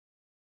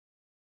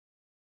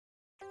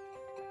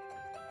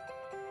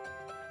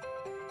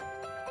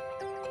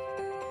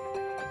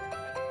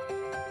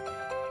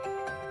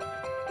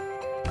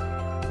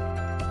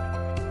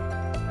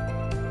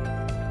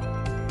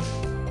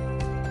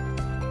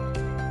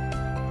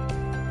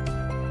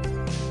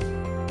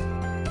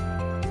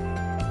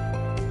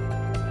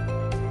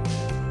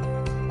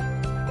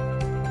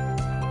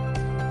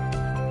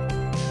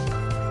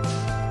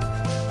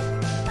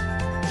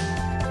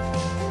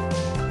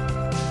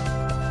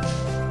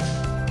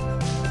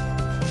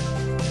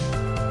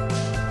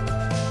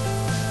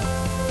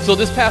So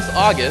this past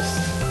August,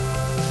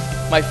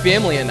 my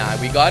family and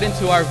I, we got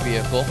into our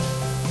vehicle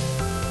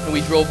and we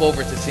drove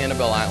over to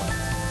Sanibel Island.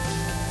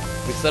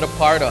 We set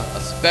apart a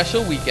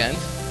special weekend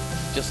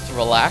just to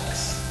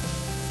relax,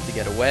 to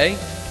get away.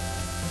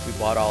 We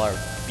bought all our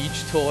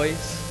beach toys,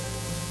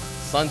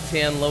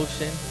 suntan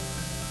lotion.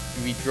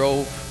 We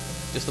drove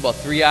just about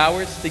 3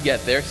 hours to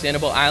get there.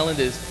 Sanibel Island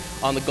is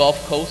on the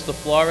Gulf Coast of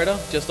Florida,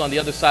 just on the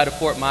other side of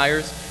Fort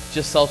Myers,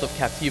 just south of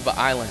Captiva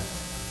Island.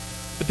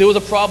 But there was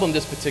a problem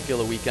this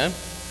particular weekend.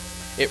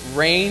 It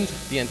rained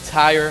the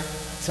entire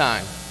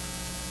time.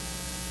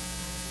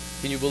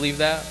 Can you believe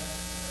that?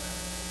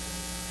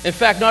 In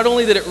fact, not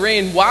only did it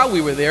rain while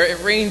we were there,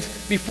 it rained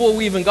before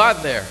we even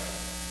got there.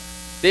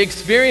 They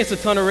experienced a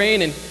ton of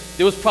rain, and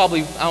there was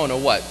probably, 2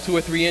 or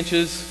 3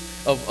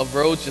 inches of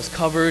roads just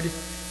covered in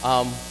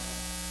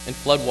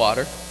flood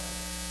water.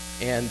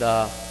 And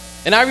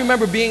I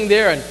remember being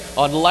there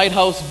on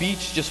Lighthouse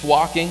Beach, just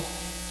walking,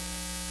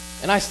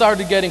 and I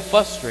started getting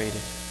frustrated.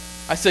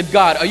 I said,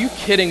 God, are you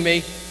kidding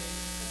me?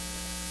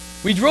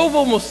 We drove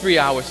almost 3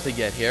 hours to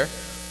get here.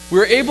 We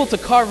were able to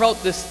carve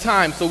out this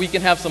time so we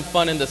can have some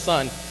fun in the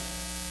sun.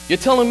 You're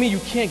telling me you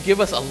can't give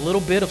us a little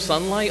bit of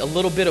sunlight, a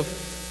little bit of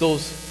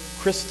those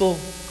crystal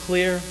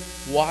clear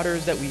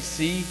waters that we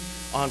see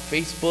on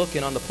Facebook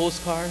and on the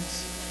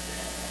postcards?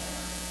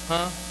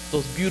 Huh?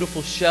 Those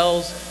beautiful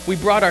shells. We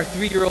brought our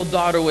 3-year-old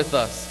daughter with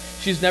us.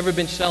 She's never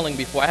been shelling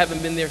before. I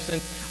haven't been there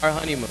since our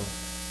honeymoon.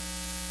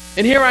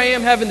 And here I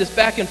am having this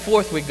back and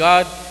forth with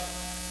God.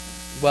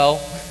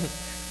 Well,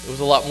 it was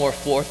a lot more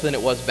forth than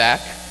it was back.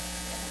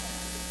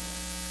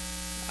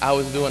 I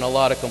was doing a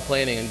lot of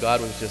complaining and God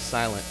was just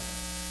silent.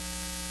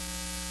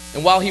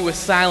 And while he was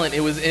silent, it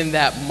was in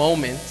that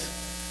moment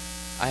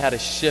I had a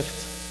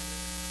shift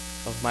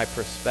of my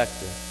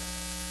perspective.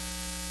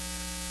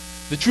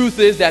 The truth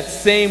is that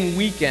same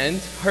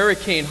weekend,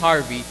 Hurricane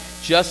Harvey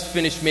just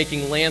finished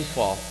making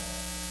landfall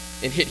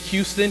and hit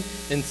Houston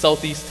and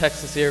southeast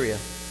Texas area.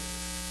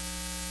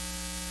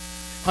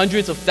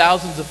 Hundreds of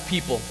thousands of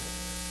people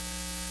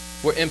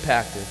were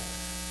impacted.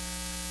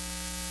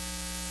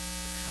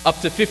 Up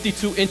to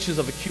 52 inches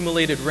of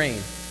accumulated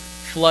rain,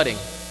 flooding,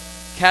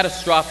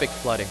 catastrophic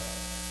flooding.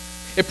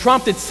 It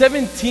prompted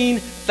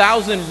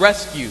 17,000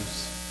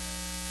 rescues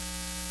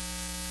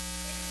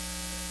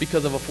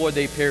because of a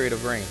 4-day period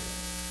of rain.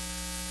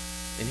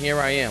 And here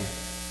I am,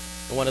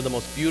 in one of the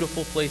most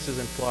beautiful places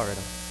in Florida,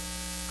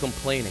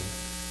 complaining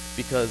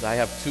because I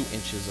have 2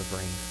 inches of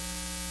rain.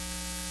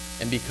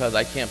 And because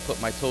I can't put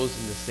my toes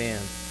in the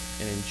sand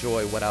and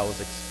enjoy what I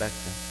was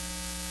expecting.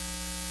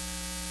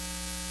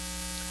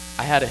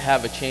 I had to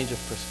have a change of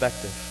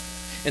perspective.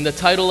 And the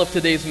title of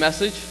today's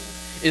message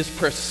is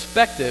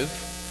Perspective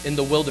in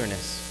the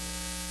Wilderness.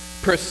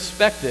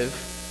 Perspective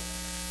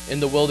in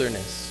the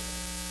Wilderness.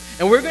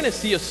 And we're going to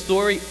see a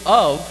story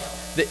of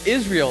the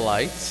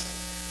Israelites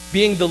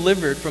being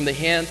delivered from the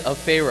hand of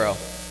Pharaoh.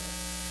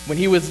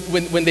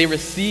 When they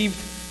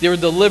received their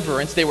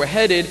deliverance, they were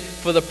headed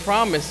for the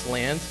promised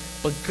land,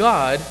 but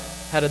God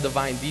had a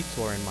divine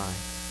detour in mind.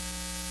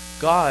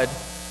 God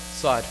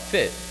saw it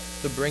fit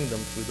to bring them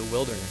through the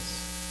wilderness.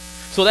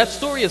 So that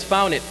story is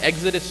found in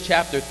Exodus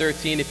chapter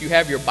 13. If you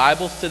have your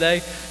Bibles today,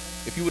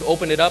 if you would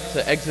open it up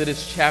to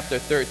Exodus chapter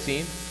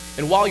 13.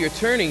 And while you're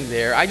turning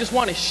there, I just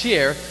want to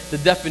share the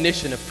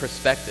definition of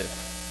perspective.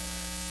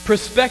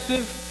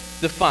 Perspective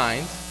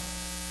defined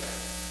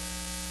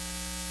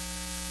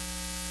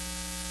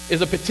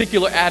is a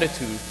particular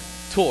attitude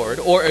toward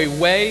or a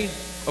way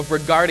of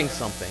regarding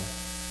something.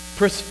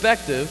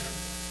 Perspective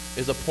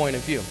is a point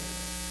of view.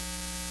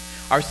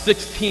 Our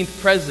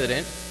 16th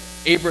president,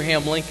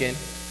 Abraham Lincoln,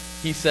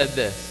 he said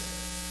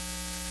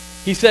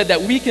this. He said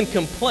that we can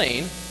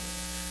complain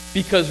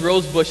because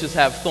rose bushes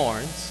have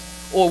thorns,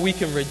 or we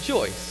can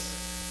rejoice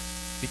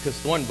because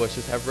thorn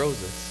bushes have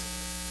roses.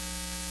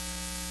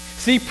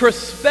 See,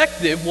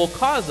 perspective will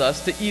cause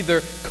us to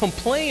either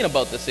complain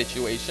about the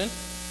situation,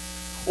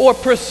 or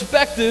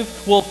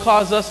perspective will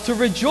cause us to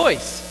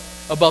rejoice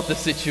about the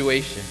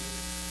situation.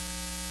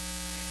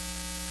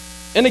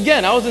 And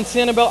again, I was in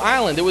Sanibel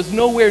Island. It was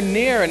nowhere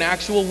near an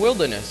actual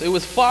wilderness. It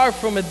was far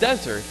from a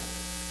desert.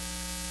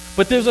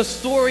 But there's a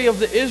story of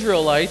the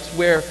Israelites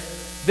where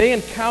they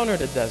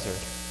encountered a desert.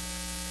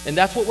 And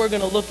that's what we're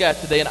going to look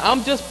at today. And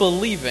I'm just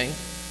believing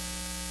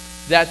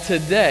that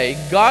today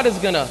God is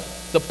going to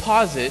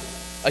deposit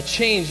a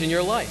change in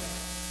your life.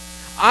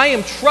 I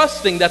am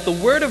trusting that the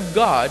Word of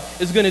God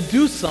is going to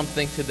do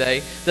something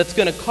today that's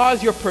going to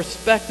cause your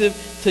perspective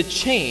to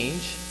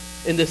change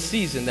in the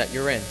season that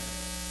you're in.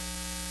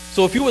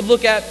 So if you would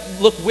look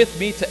with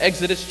me to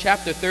Exodus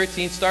chapter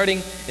 13,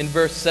 starting in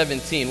verse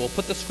 17. We'll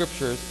put the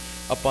scriptures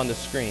up on the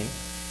screen.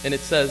 And it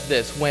says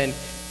this: when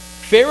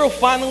Pharaoh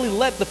finally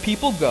let the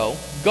people go,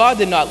 God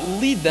did not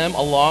lead them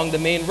along the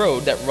main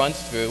road that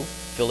runs through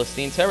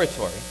Philistine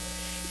territory,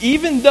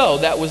 even though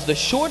that was the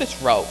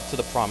shortest route to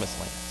the promised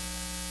land.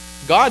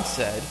 God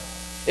said,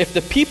 if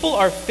the people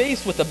are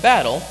faced with a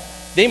battle,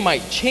 they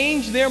might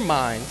change their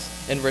minds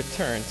and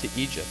return to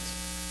Egypt.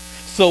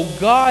 So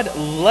God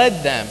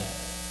led them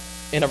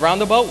in a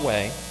roundabout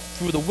way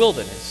through the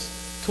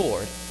wilderness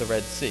toward the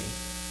Red Sea.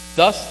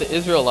 Thus the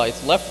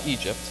Israelites left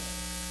Egypt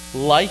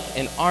like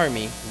an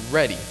army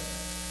ready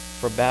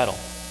for battle.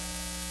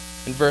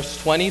 In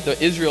verse 20,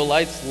 the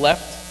Israelites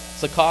left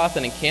Succoth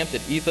and encamped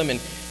at Etham,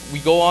 and we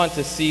go on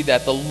to see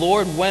that the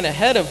Lord went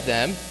ahead of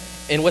them,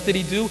 and what did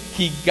he do?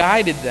 He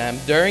guided them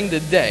during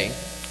the day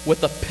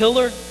with a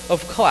pillar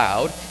of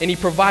cloud, and he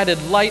provided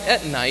light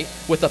at night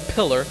with a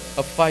pillar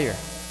of fire.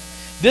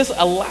 This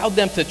allowed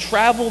them to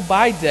travel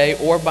by day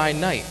or by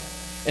night,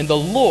 and the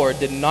Lord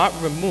did not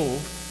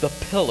remove the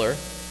pillar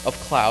of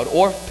cloud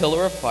or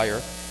pillar of fire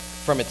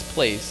from its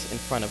place in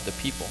front of the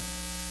people.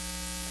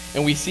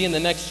 And we see in the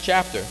next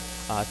chapter,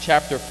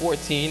 chapter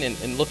 14,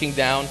 and looking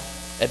down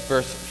at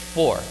verse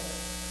 4, it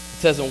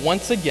says, "And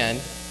once again,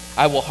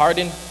 I will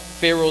harden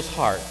Pharaoh's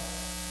heart,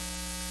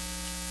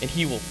 and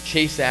he will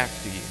chase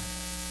after you.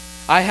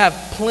 I have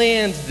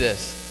planned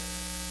this."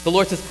 The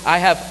Lord says, "I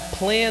have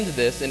planned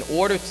this in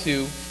order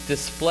to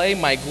display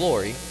my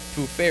glory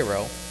through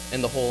Pharaoh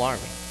and the whole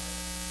army.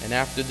 And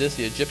after this,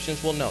 the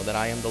Egyptians will know that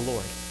I am the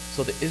Lord."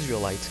 So the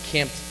Israelites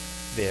camped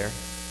there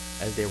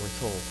as they were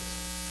told.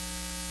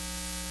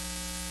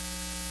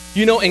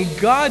 You know, and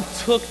God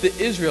took the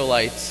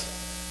Israelites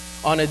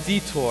on a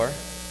detour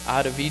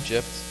out of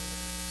Egypt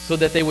so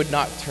that they would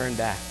not turn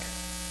back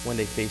when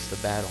they faced the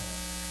battle.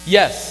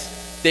 Yes,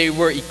 they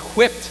were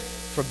equipped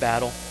for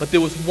battle, but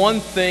there was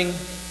one thing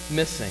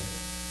missing.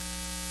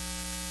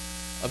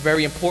 A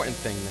very important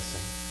thing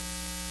missing.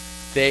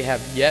 They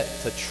have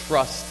yet to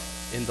trust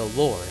in the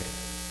Lord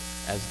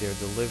as their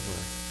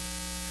deliverer.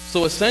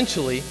 So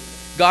essentially,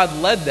 God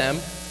led them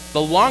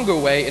the longer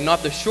way and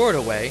not the shorter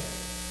way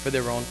for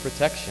their own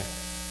protection.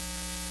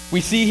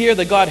 We see here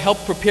that God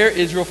helped prepare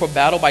Israel for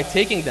battle by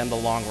taking them the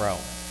long road.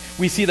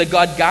 We see that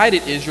God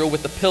guided Israel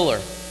with a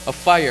pillar of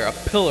fire,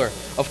 a pillar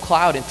of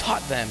cloud, and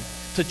taught them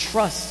to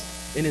trust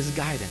in his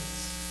guidance.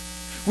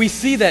 We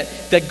see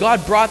that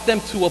God brought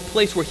them to a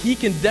place where he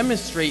can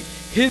demonstrate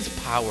his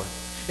power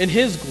and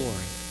his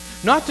glory.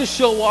 Not to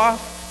show off,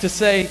 to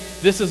say,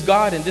 this is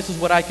God and this is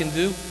what I can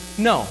do.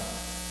 No.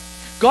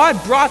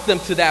 God brought them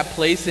to that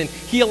place, and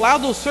he allowed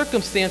those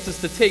circumstances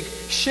to take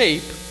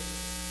shape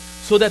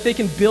so that they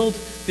can build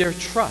their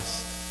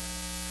trust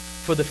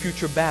for the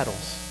future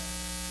battles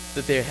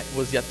that there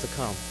was yet to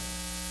come.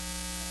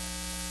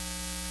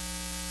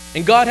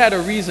 And God had a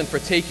reason for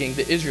taking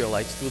the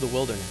Israelites through the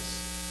wilderness.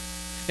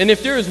 And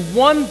if there is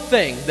one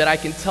thing that I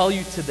can tell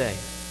you today,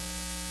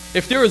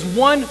 if there is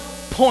one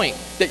point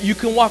that you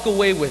can walk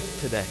away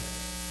with today,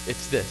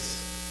 it's this: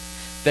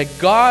 that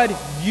God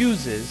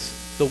uses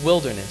the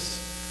wilderness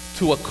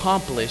to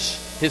accomplish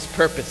his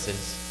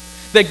purposes.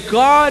 That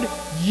God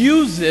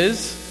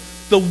uses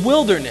the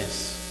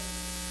wilderness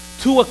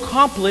to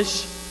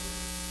accomplish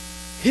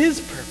his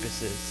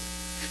purposes.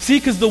 See,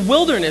 because the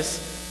wilderness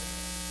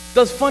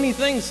does funny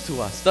things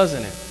to us,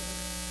 doesn't it?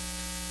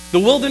 The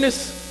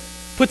wilderness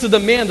puts a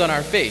demand on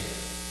our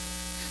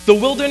faith. The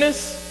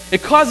wilderness,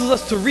 it causes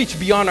us to reach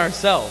beyond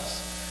ourselves.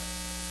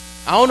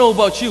 I don't know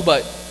about you,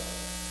 but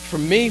for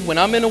me, when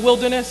I'm in a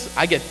wilderness,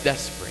 I get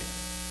desperate.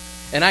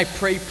 And I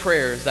pray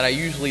prayers that I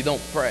usually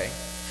don't pray.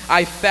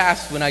 I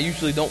fast when I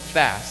usually don't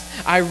fast.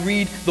 I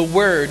read the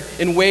word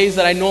in ways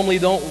that I normally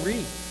don't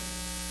read.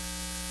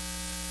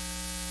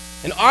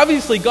 And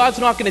obviously, God's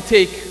not going to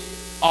take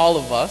all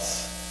of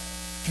us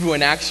through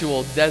an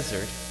actual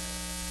desert.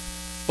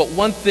 But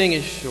one thing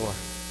is sure.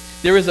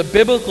 There is a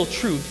biblical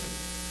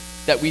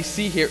truth that we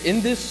see here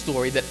in this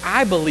story that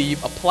I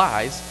believe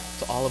applies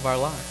to all of our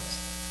lives.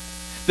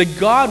 That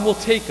God will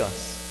take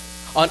us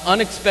on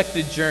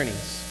unexpected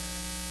journeys,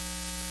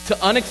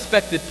 to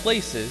unexpected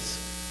places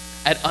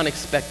at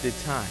unexpected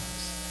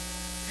times.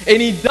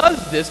 And he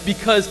does this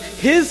because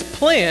his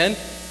plan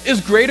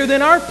is greater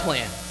than our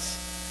plans.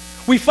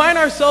 We find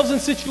ourselves in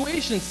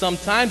situations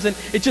sometimes and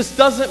it just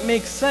doesn't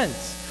make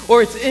sense,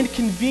 or it's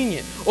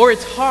inconvenient, or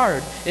it's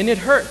hard and it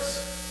hurts.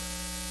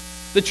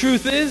 The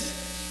truth is,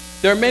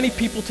 there are many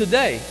people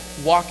today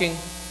walking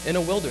in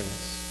a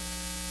wilderness.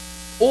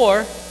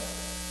 Or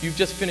you've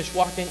just finished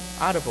walking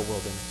out of a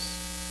wilderness.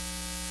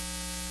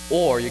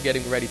 Or you're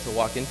getting ready to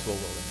walk into a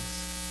wilderness.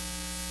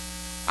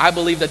 I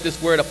believe that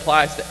this word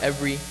applies to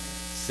every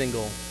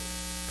single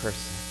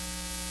person.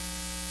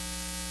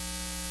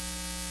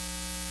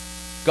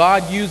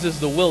 God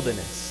uses the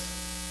wilderness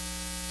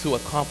to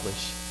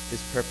accomplish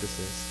his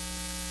purposes.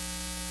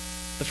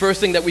 The first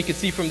thing that we can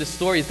see from this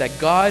story is that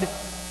God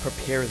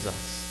prepares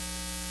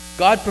us.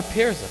 God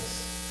prepares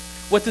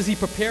us. What does he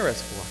prepare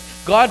us for?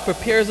 God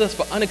prepares us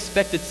for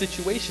unexpected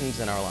situations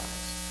in our lives.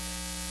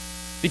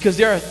 Because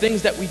there are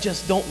things that we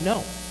just don't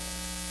know.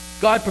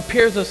 God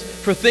prepares us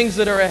for things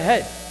that are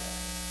ahead.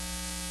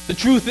 The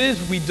truth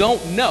is, we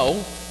don't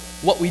know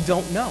what we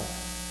don't know.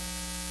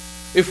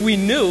 If we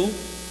knew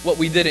what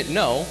we didn't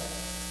know,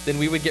 then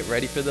we would get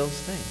ready for those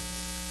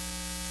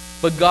things.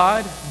 But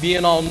God,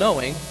 being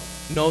all-knowing,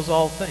 knows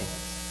all things.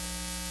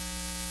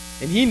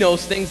 And he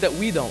knows things that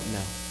we don't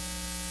know.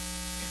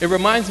 It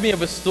reminds me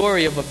of a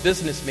story of a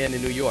businessman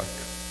in New York.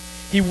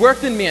 He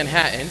worked in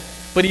Manhattan,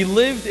 but he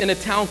lived in a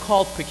town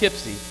called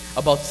Poughkeepsie.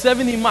 about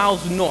 70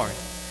 miles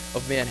north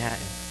of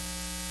Manhattan.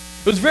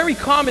 It was very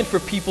common for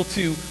people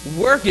to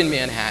work in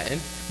Manhattan,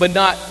 but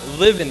not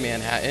live in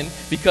Manhattan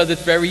because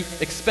it's very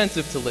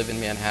expensive to live in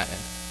Manhattan.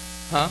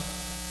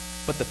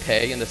 But the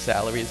pay and the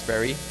salary is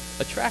very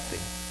attractive.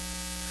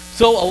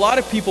 So a lot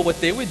of people,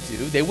 what they would do,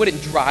 they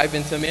wouldn't drive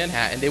into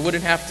Manhattan. They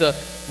wouldn't have to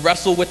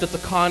wrestle with the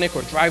Taconic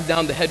or drive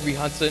down the Henry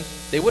Hudson.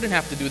 They wouldn't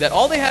have to do that.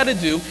 All they had to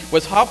do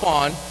was hop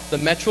on the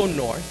Metro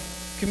North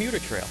commuter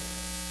trail.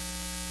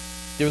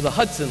 There was a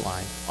Hudson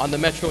line on the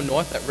Metro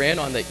North that ran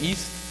on the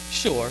east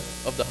shore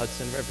of the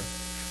Hudson River.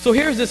 So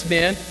here's this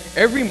man.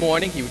 Every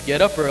morning he would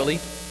get up early,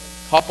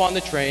 hop on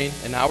the train,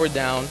 an hour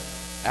down.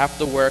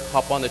 After work,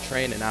 hop on the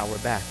train, an hour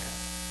back.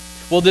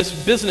 Well, this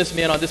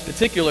businessman on this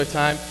particular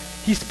time,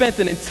 he spent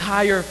an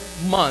entire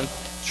month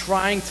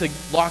trying to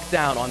lock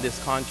down on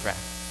this contract.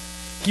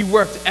 He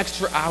worked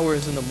extra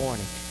hours in the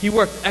morning. He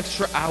worked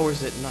extra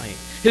hours at night.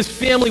 His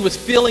family was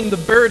feeling the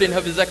burden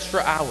of his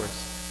extra hours.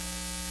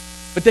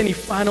 But then he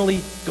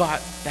finally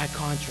got that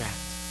contract.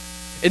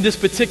 In this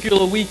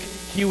particular week,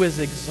 he was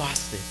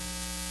exhausted.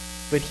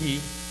 But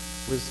he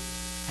was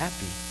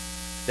happy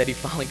that he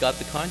finally got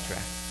the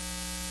contract.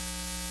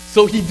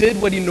 So he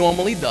did what he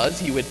normally does.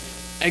 He would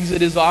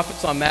exit his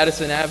office on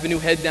Madison Avenue,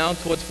 head down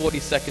towards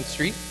 42nd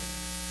Street,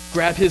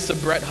 grab his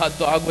Sabrett hot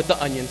dog with the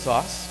onion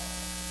sauce.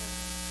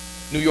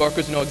 New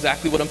Yorkers know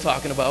exactly what I'm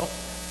talking about.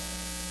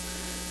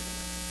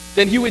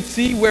 Then he would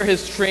see where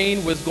his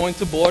train was going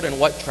to board and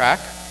what track.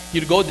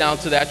 He'd go down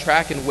to that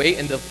track and wait,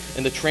 and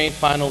the train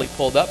finally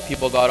pulled up.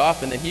 People got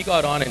off, and then he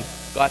got on and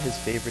got his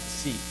favorite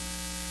seat.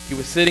 He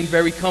was sitting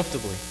very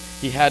comfortably.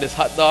 He had his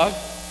hot dog,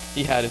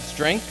 he had his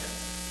drink,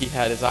 he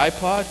had his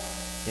iPod,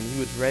 and he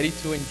was ready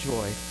to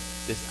enjoy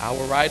this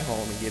hour ride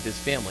home and give his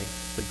family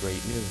the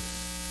great news.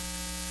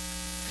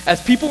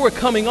 As people were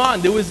coming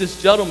on, there was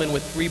this gentleman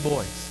with 3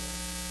 boys,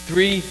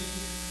 3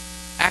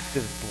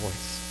 active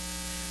boys,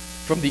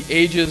 from the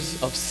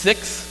ages of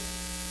 6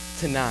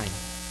 to 9.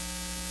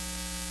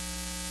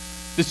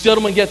 This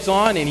gentleman gets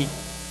on and he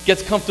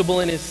gets comfortable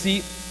in his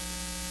seat.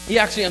 He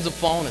actually ends up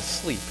falling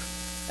asleep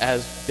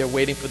as they're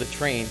waiting for the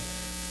train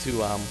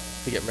to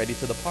get ready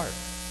to depart.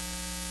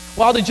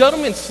 While the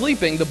gentleman's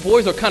sleeping, the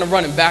boys are kind of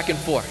running back and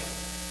forth.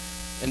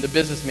 And the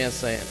businessman's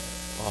saying,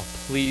 "Oh,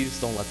 please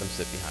don't let them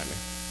sit behind me."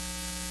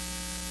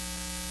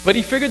 But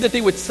he figured that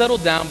they would settle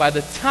down by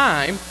the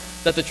time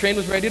that the train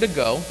was ready to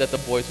go, that the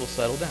boys will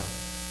settle down.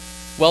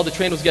 Well, the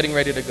train was getting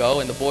ready to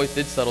go, and the boys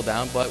did settle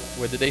down, but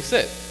where did they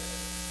sit?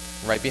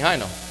 Right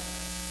behind them.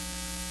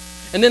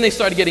 And then they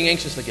started getting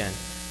anxious again.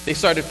 They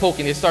started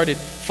poking. They started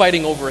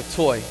fighting over a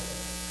toy.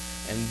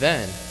 And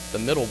then the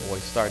middle boy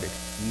started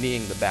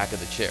kneeing the back of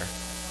the chair.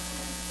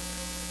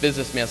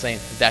 Businessman saying,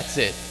 "That's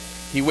it."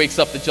 He wakes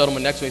up the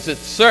gentleman next to him. He says,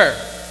 "Sir,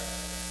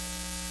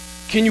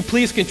 can you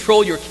please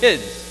control your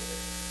kids?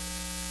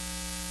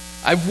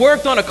 I've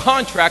worked on a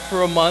contract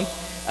for a month,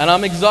 and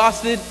I'm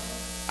exhausted.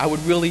 I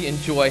would really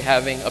enjoy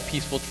having a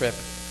peaceful trip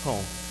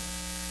home."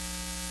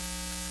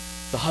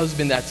 The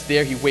husband that's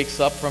there, he wakes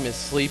up from his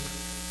sleep.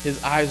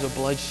 His eyes are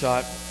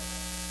bloodshot,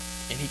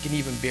 and he can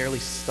even barely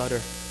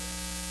stutter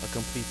a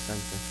complete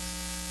sentence.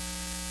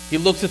 He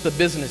looks at the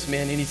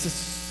businessman, and he says,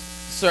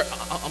 "Sir,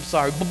 I'm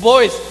sorry. But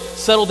boys,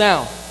 settle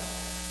down.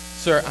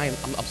 Sir,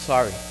 I'm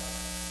sorry.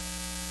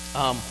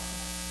 I'm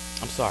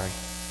sorry.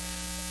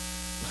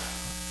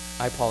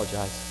 I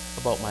apologize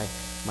about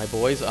my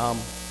boys.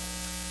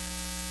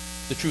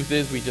 The truth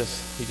is, we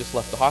just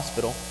left the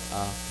hospital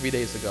 3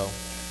 days ago.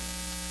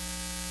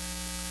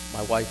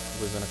 My wife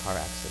was in a car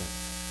accident,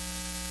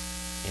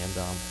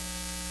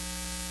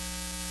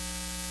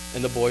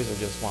 and the boys are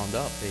just wound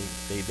up.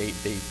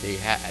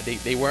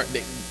 They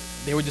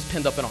were just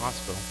pinned up in a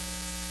hospital,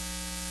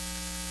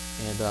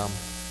 and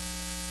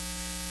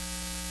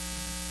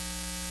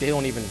they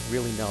don't even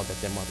really know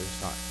that their mother's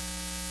not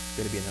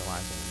going to be in their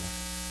lives anymore.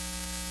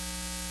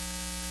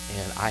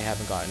 And I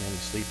haven't gotten any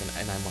sleep,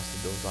 and I must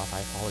have dozed off. I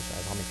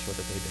apologize. I'll make sure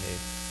that they behave."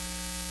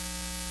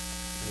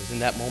 It was in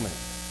that moment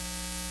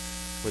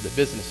where the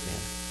businessman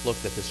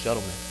looked at this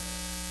gentleman,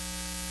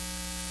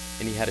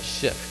 and he had a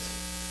shift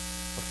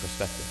of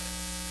perspective,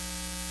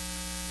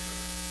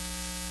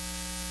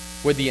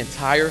 where the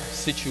entire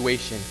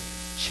situation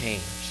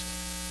changed,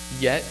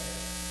 yet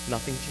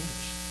nothing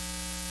changed.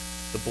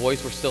 The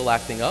boys were still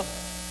acting up.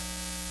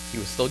 He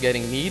was still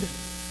getting need,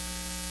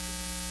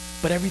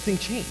 but everything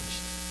changed.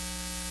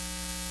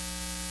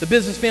 The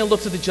businessman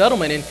looks at the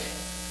gentleman, and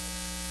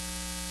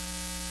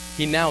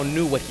he now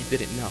knew what he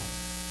didn't know.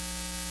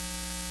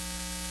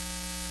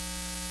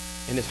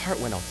 And his heart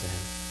went out to him.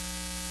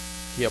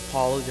 He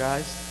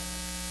apologized.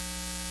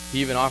 He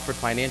even offered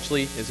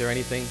financially, "Is there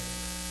anything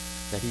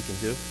that he can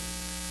do?"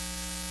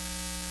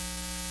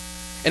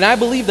 And I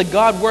believe that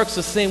God works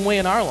the same way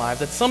in our lives,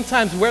 that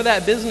sometimes we're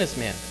that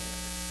businessman.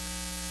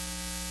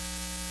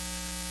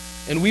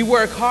 And we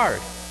work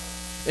hard,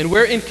 and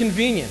we're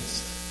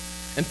inconvenienced,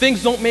 and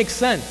things don't make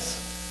sense.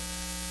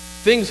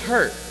 Things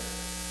hurt.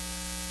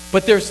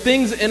 But there's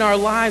things in our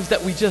lives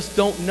that we just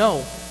don't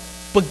know,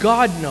 but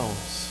God knows.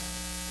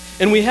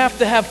 And we have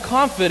to have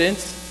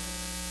confidence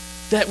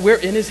that we're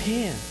in his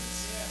hands.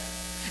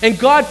 And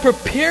God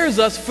prepares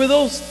us for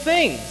those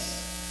things.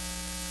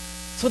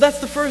 So that's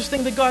the first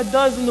thing that God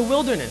does in the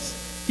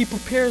wilderness. He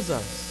prepares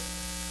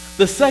us.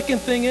 The second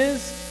thing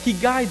is he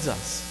guides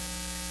us.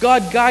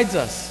 God guides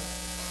us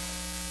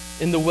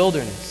in the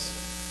wilderness.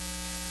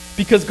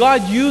 Because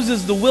God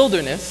uses the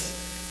wilderness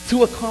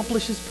to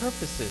accomplish his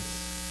purposes.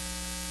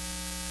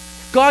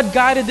 God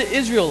guided the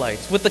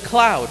Israelites with the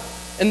cloud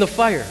and the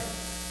fire.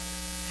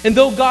 And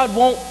though God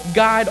won't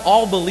guide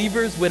all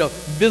believers with a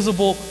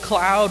visible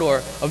cloud or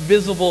a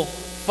visible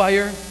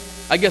fire,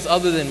 I guess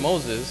other than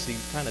Moses, he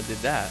kind of did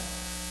that.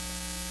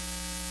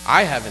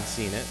 I haven't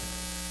seen it.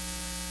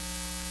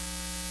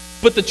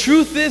 But the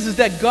truth is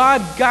that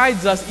God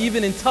guides us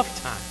even in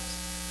tough times.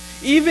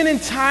 Even in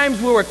times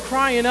where we're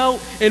crying out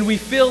and we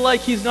feel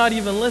like he's not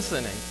even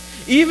listening.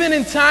 Even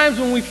in times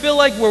when we feel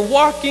like we're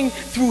walking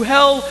through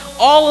hell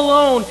all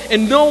alone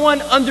and no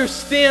one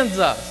understands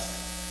us.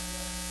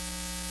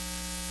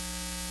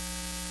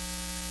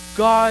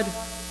 God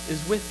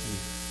is with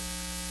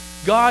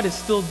you. God is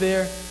still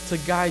there to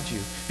guide you.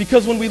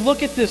 Because when we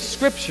look at this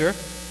scripture,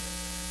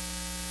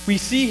 we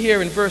see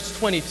here in verse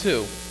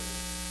 22,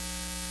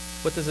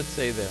 what does it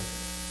say there?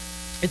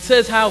 It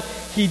says how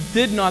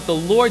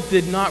the Lord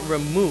did not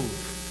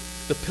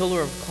remove the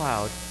pillar of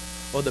cloud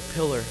or the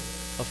pillar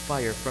of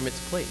fire from its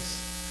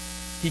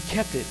place. He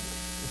kept it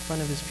in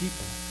front of his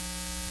people.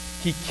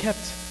 He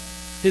kept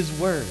his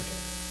word.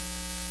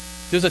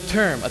 There's a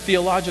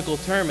theological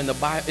term in the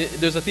Bible.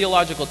 There's a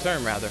theological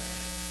term, rather,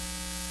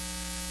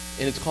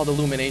 and it's called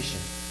illumination.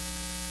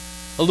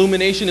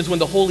 Illumination is when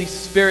the Holy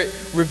Spirit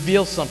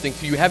reveals something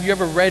to you. Have you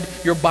ever read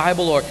your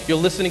Bible, or you're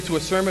listening to a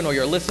sermon, or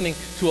you're listening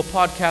to a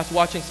podcast,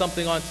 watching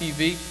something on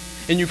TV,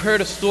 and you've heard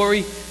a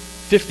story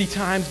 50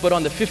 times, but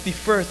on the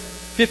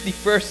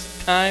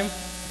 51st time,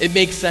 it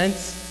makes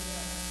sense?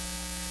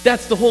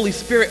 That's the Holy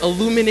Spirit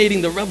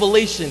illuminating the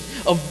revelation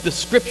of the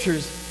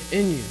scriptures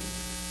in you.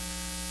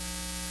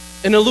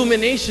 An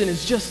illumination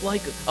is just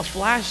like a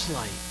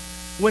flashlight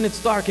when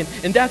it's dark.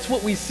 And that's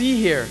what we see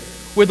here,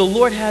 where the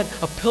Lord had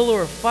a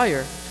pillar of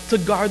fire to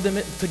guide them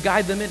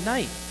at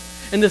night.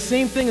 And the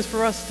same thing is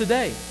for us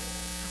today.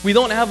 We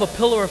don't have a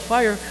pillar of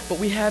fire, but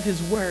we have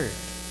his word.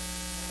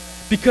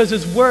 Because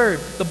his word,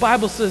 the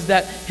Bible says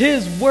that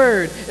his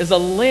word is a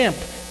lamp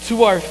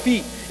to our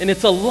feet and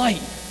it's a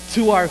light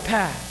to our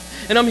path.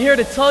 And I'm here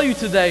to tell you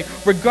today,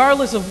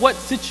 regardless of what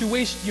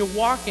situation you're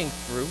walking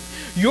through,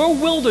 your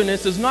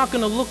wilderness is not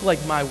going to look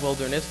like my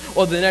wilderness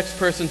or the next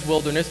person's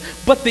wilderness,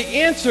 but the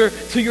answer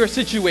to your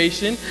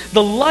situation,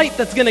 the light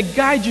that's going to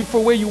guide you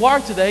for where you are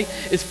today,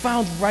 is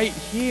found right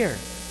here.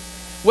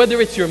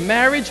 Whether it's your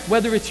marriage,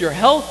 whether it's your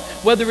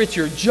health, whether it's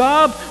your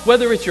job,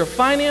 whether it's your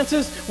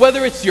finances,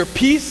 whether it's your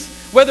peace,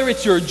 whether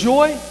it's your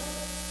joy,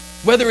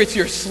 whether it's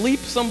your sleep.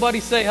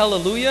 Somebody say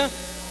hallelujah.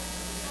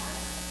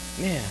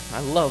 Man, I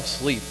love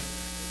sleep.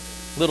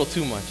 A little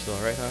too much though,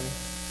 right, honey?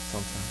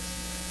 Sometimes.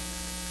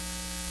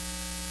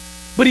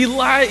 But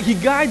he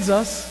guides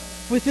us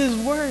with his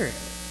word.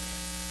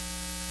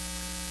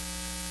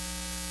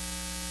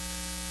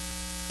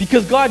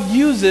 Because God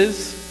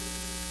uses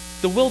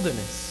the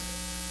wilderness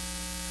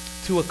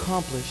to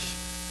accomplish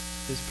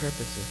his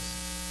purposes.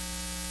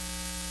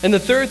 And the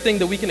third thing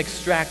that we can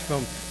extract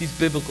from these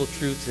biblical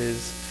truths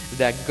is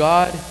that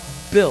God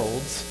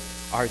builds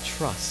our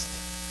trust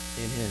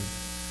in him.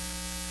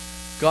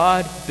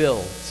 God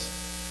builds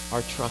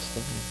our trust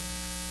in him.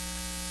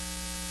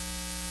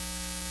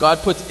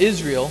 God puts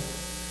Israel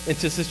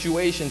into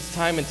situations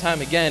time and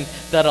time again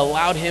that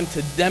allowed him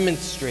to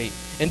demonstrate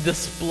and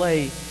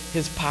display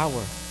his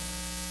power,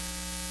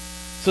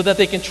 so that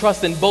they can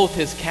trust in both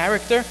his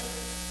character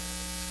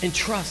and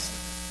trust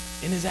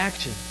in his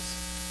actions.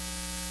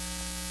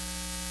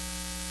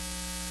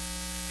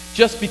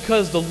 Just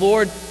because the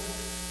Lord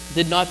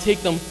did not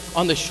take them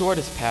on the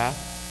shortest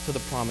path to the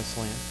promised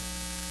land,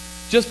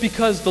 just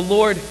because the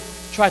Lord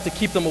tried to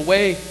keep them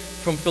away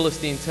from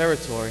Philistine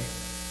territory,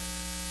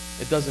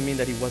 it doesn't mean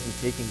that he wasn't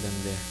taking them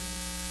there.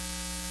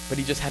 But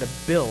he just had to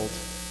build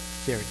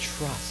their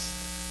trust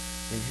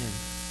in him.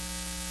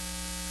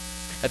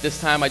 At this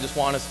time, I just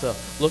want us to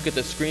look at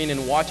the screen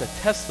and watch a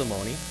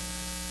testimony.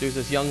 There's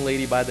this young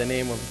lady by the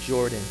name of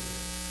Jordan.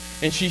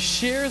 And she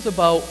shares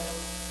about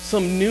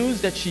some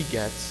news that she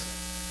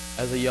gets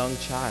as a young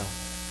child.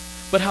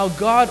 But how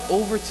God,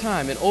 over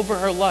time and over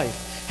her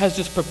life, has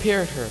just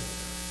prepared her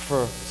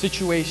for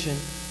situation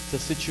to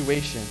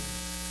situation.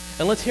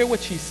 And let's hear what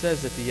she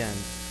says at the end.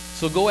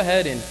 So go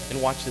ahead and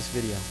watch this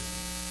video.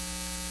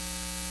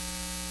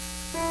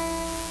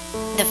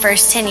 The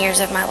first 10 years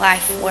of my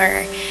life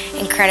were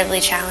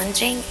incredibly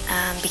challenging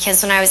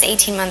because when I was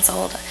 18 months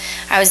old,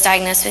 I was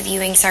diagnosed with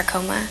Ewing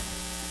sarcoma.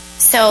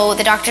 So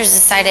the doctors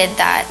decided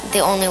that the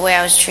only way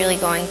I was truly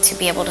going to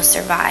be able to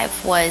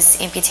survive was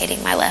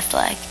amputating my left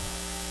leg.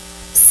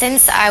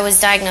 Since I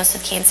was diagnosed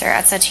with cancer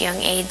at such a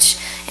young age,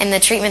 and the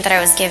treatment that I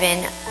was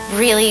given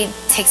really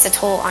takes a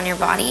toll on your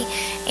body,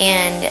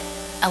 and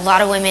a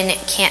lot of women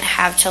can't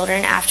have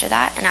children after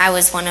that, and I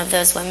was one of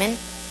those women.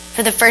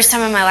 For the first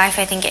time in my life,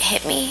 I think it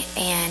hit me,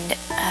 and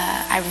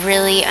I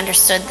really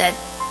understood that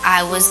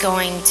I was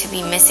going to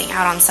be missing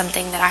out on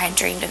something that I had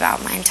dreamed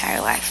about my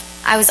entire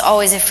life. I was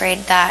always afraid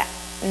that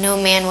no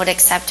man would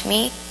accept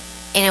me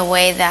in a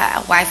way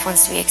that a wife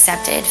wants to be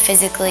accepted,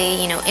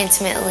 physically,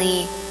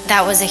 intimately.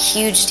 That was a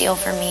huge deal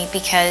for me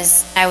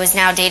because I was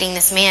now dating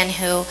this man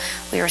who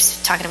we were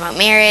talking about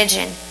marriage,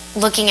 and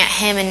looking at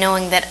him and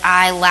knowing that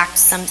I lacked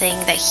something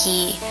that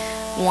he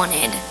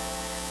wanted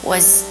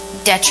was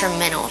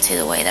detrimental to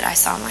the way that I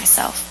saw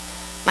myself.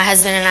 My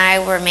husband and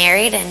I were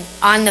married, and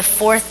on the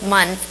 4th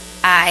month,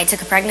 I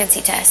took a pregnancy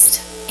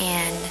test,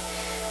 and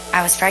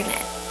I was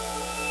pregnant.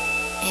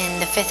 In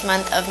the 5th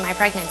month of my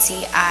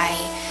pregnancy, I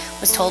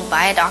was told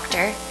by a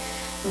doctor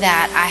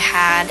that I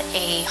had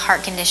a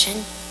heart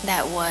condition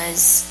that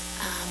was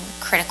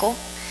critical,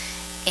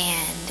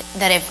 and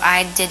that if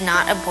I did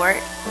not abort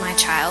my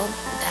child,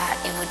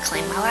 that it would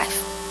claim my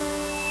life.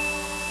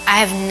 I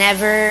have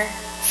never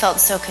felt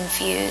so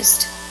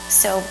confused,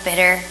 so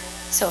bitter,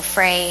 so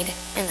afraid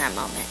in that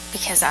moment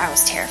because I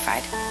was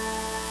terrified.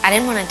 I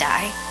didn't want to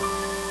die.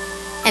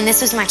 And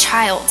this was my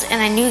child,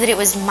 and I knew that it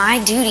was my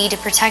duty to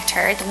protect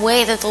her the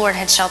way that the Lord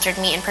had sheltered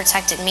me and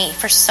protected me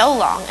for so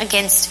long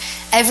against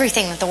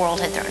everything that the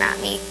world had thrown at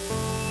me.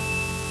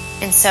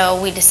 And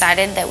so we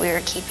decided that we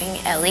were keeping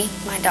Ellie,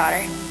 my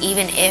daughter,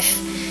 even if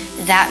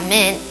that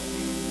meant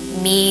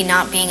me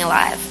not being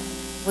alive.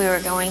 We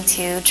were going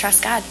to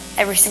trust God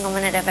every single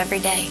minute of every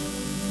day.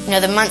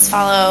 The months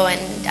follow,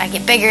 and I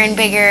get bigger and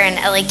bigger, and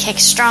Ellie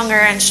kicks stronger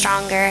and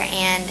stronger,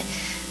 and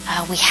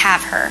we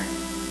have her,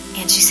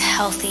 and she's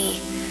healthy,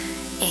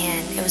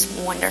 and it was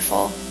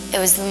wonderful. It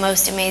was the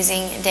most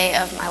amazing day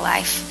of my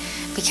life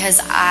because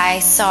I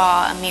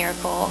saw a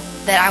miracle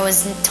that I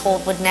was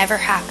told would never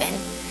happen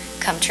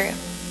come true.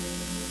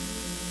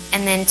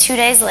 And then 2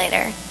 days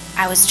later,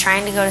 I was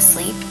trying to go to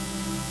sleep,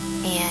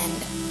 and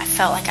I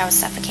felt like I was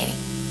suffocating.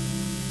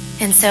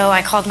 And so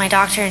I called my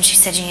doctor, and she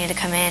said, "You need to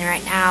come in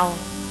right now."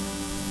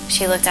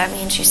 She looked at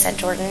me and she said,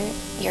 "Jordan,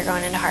 you're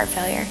going into heart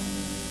failure."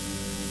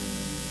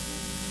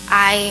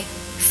 I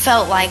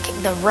felt like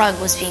the rug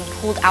was being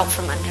pulled out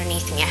from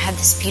underneath me. I had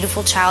this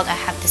beautiful child, I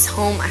have this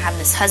home, I have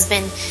this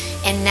husband,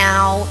 and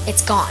now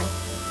it's gone.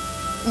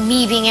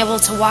 Me being able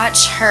to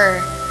watch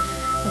her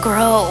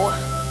grow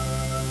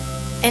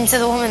into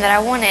the woman that I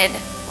wanted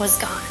was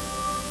gone.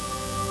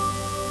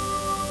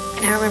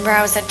 And I remember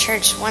I was at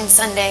church one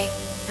Sunday,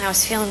 and I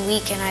was feeling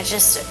weak, and I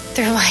just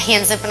threw my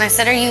hands up and I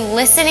said, "Are you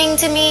listening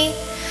to me?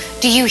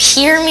 Do you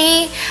hear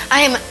me?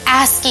 I am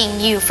asking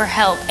you for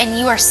help, and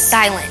you are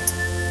silent."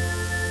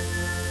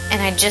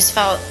 And I just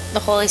felt the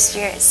Holy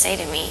Spirit say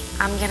to me,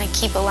 "I'm going to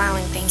keep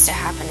allowing things to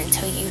happen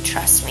until you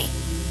trust me.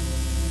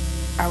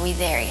 Are we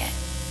there yet?"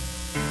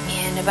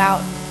 And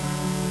about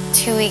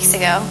 2 weeks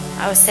ago,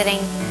 I was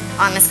sitting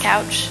on this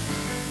couch,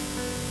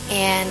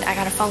 and I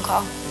got a phone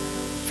call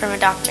from a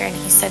doctor, and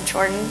he said,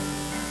 "Jordan,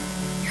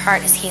 your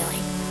heart is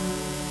healing,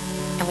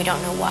 and we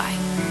don't know why."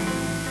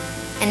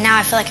 And now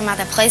I feel like I'm at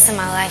that place in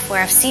my life where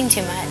I've seen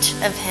too much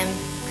of him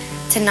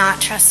to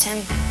not trust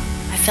him.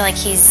 I feel like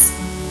he's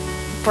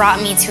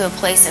brought me to a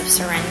place of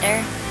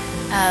surrender,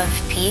 of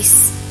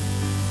peace,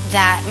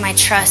 that my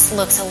trust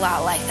looks a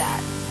lot like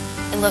that.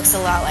 It looks a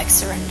lot like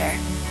surrender.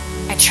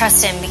 I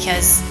trust him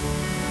because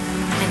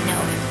I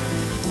know him.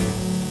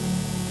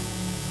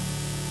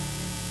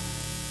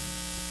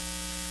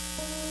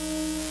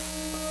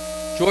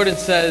 Jordan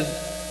says,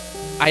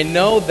 "I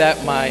know that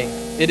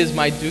it is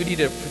my duty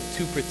to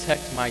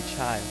protect my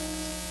child.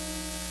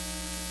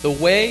 The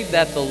way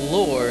that the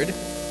Lord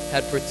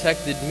had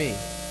protected me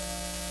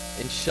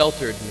and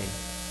sheltered me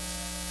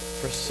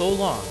for so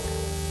long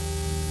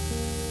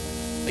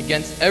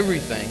against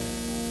everything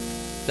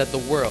that the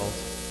world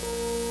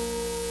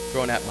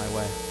thrown at my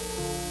way."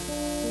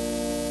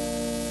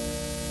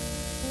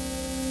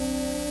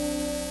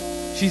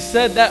 She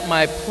said that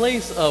my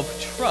place of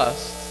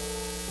trust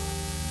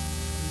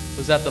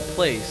was at the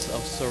place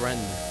of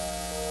surrender.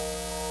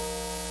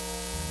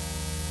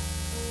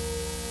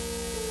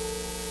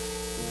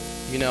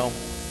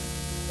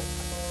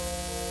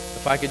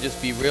 If I could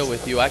just be real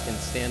with you, I can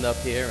stand up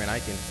here and I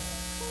can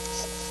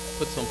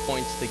put some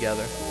points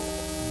together,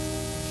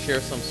 share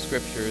some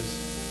scriptures,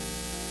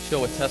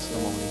 show a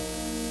testimony,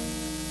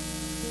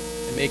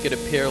 and make it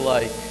appear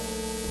like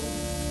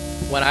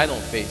when I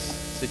don't face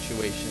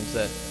situations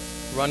that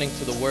running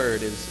to the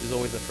Word is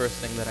always the first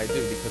thing that I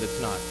do, because it's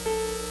not.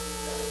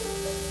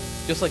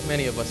 Just like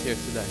many of us here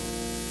today.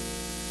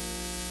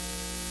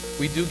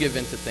 We do give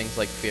in to things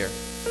like fear.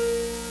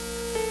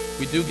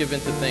 We do give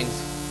in to things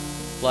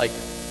like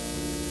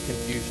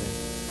confusion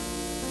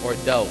or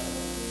doubt.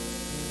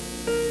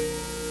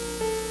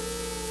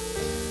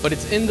 But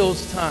it's in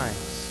those times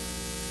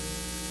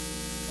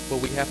where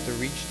we have to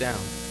reach down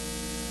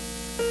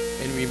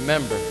and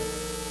remember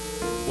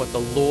what the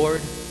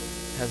Lord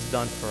has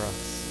done for us.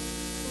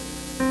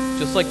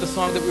 Just like the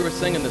song that we were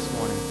singing this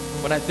morning.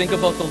 When I think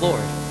about the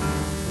Lord,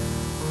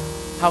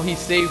 how He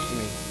saved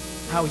me,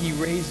 how He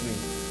raised me.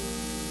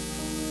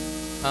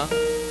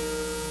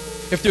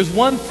 if there's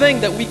one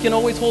thing that we can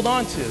always hold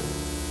on to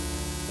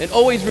and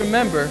always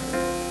remember,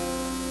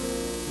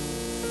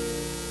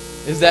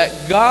 is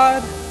that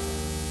God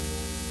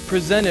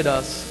presented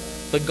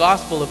us the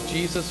gospel of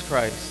Jesus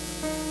Christ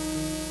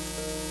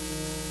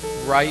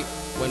right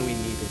when we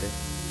needed it.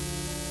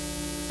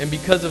 And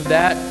because of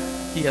that,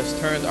 he has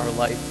turned our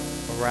life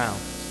around.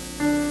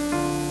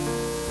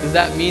 Does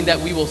that mean that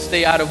we will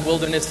stay out of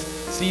wilderness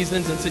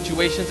seasons and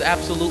situations?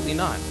 Absolutely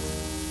not.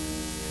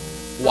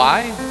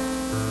 Why?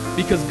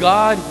 Because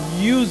God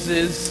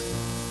uses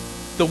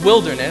the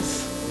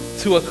wilderness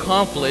to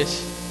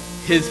accomplish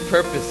his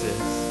purposes.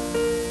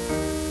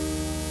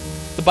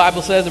 The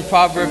Bible says in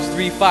Proverbs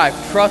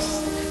 3:5,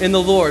 trust in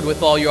the Lord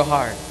with all your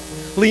heart.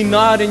 Lean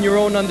not in your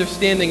own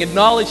understanding.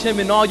 Acknowledge him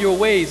in all your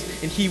ways,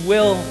 and he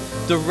will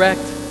direct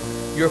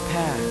your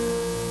path.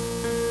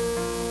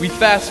 We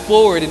fast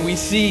forward and we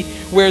see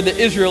where the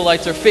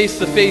Israelites are face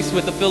to face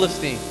with the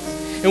Philistines.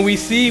 And we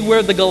see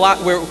where the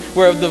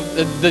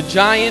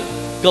giant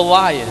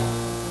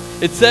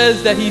Goliath, it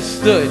says that he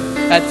stood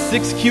at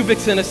 6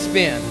 cubits in a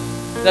span.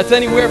 That's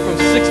anywhere from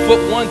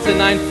 6'1" to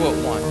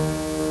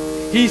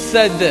 9'1". He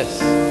said this.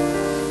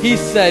 He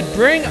said,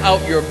 bring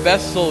out your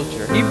best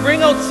soldier.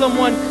 Bring out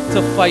someone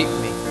to fight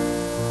me,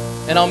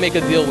 and I'll make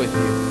a deal with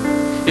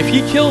you. If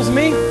he kills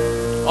me,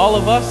 all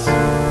of us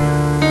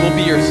will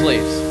be your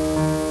slaves.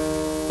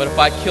 But if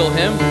I kill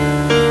him,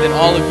 then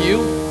all of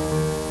you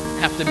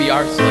have to be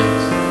our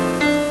slaves.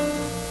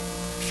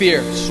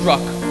 Fear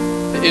struck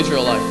the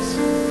Israelites.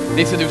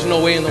 They said, there's no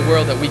way in the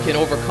world that we can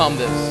overcome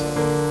this.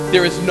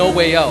 There is no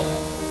way out.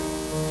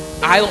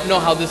 I don't know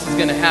how this is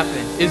going to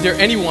happen. Is there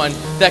anyone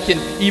that can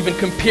even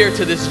compare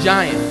to this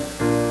giant?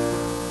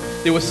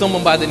 There was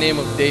someone by the name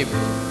of David.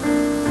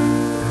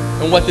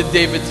 And what did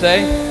David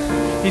say?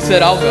 He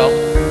said, I'll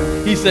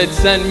go. He said,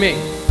 send me.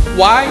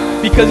 Why?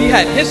 Because he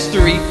had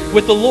history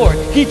with the Lord.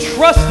 He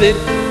trusted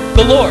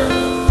the Lord.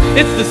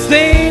 It's the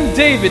same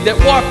David that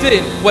walked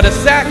in with a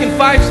sack and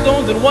 5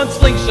 stones and 1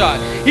 slingshot.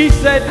 He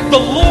said, the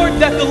Lord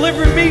that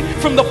delivered me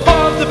from the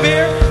paw of the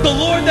bear, the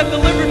Lord that